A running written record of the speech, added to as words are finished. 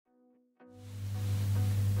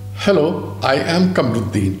Hello, I am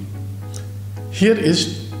Kamruddin. Here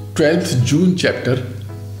is 12th June chapter.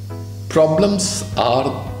 Problems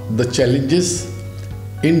are the challenges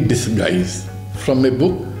in disguise, from a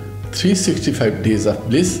book 365 Days of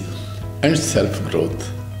Bliss and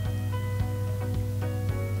Self-Growth.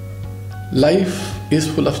 Life is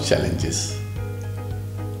full of challenges.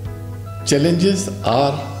 Challenges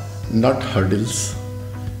are not hurdles.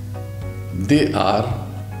 They are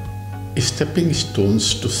stepping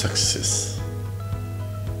stones to success.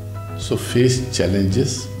 So face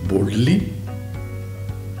challenges boldly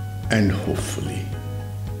and hopefully.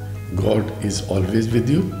 God is always with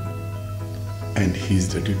you and He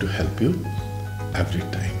is ready to help you every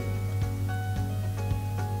time.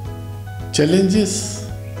 Challenges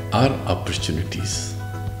are opportunities.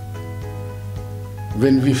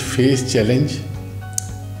 When we face challenge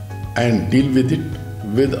and deal with it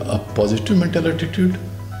with a positive mental attitude,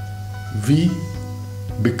 we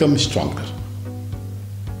become stronger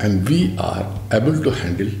and we are able to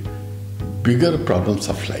handle bigger problems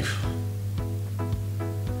of life.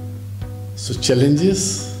 So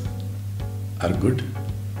challenges are good.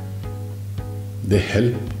 They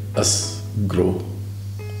help us grow.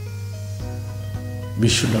 We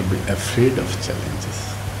should not be afraid of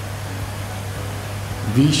challenges.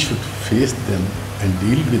 We should face them and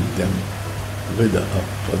deal with them with a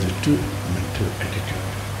positive mental attitude.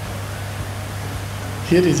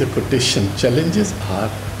 Here is a quotation: challenges are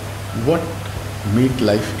what make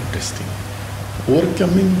life interesting.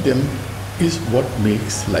 Overcoming them is what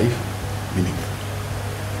makes life meaningful.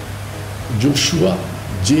 Joshua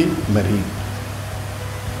J. Marine.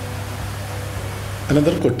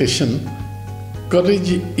 Another quotation: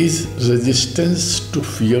 courage is resistance to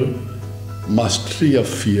fear, mastery of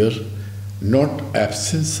fear, not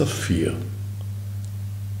absence of fear.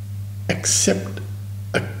 Except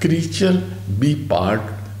a creature be part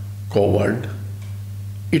coward,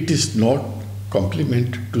 it is not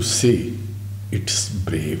compliment to say it's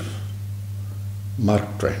brave. Mark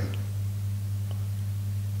Twain.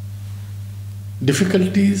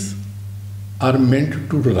 Difficulties are meant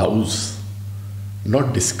to rouse,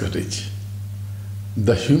 not discourage.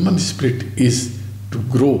 The human spirit is to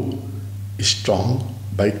grow strong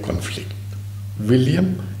by conflict.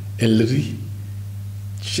 William Ellery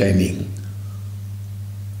Channing.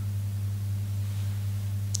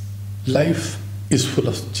 Life is full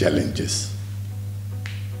of challenges.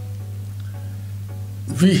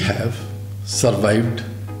 We have survived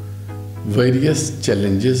various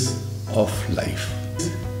challenges of life.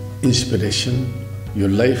 Inspiration, your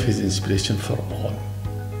life is inspiration for all.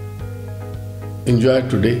 Enjoy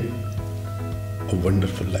today, a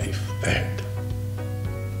wonderful life ahead.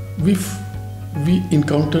 We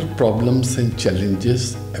encounter problems and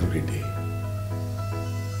challenges every day.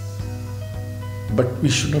 But we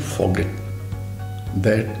should not forget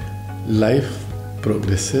that life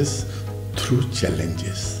progresses through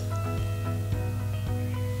challenges.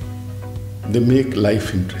 They make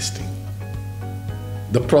life interesting.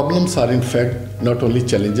 The problems are in fact not only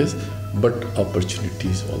challenges but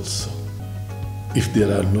opportunities also. If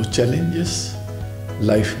there are no challenges,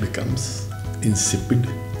 life becomes insipid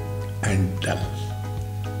and dull.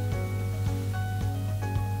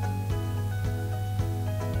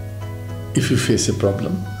 If you face a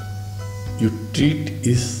problem, you treat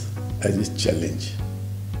it as a challenge.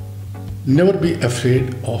 Never be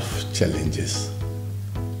afraid of challenges.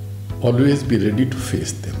 Always be ready to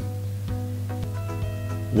face them.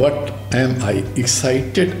 What am I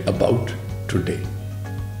excited about today?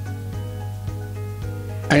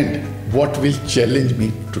 And what will challenge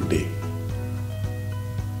me today?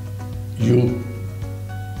 You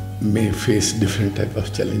may face different types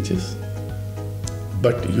of challenges,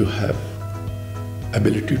 but you have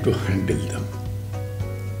ability to handle them.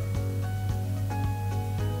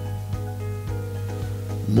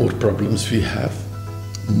 More problems we have,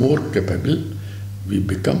 more capable we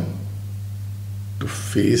become to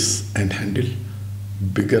face and handle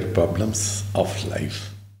bigger problems of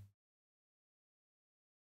life.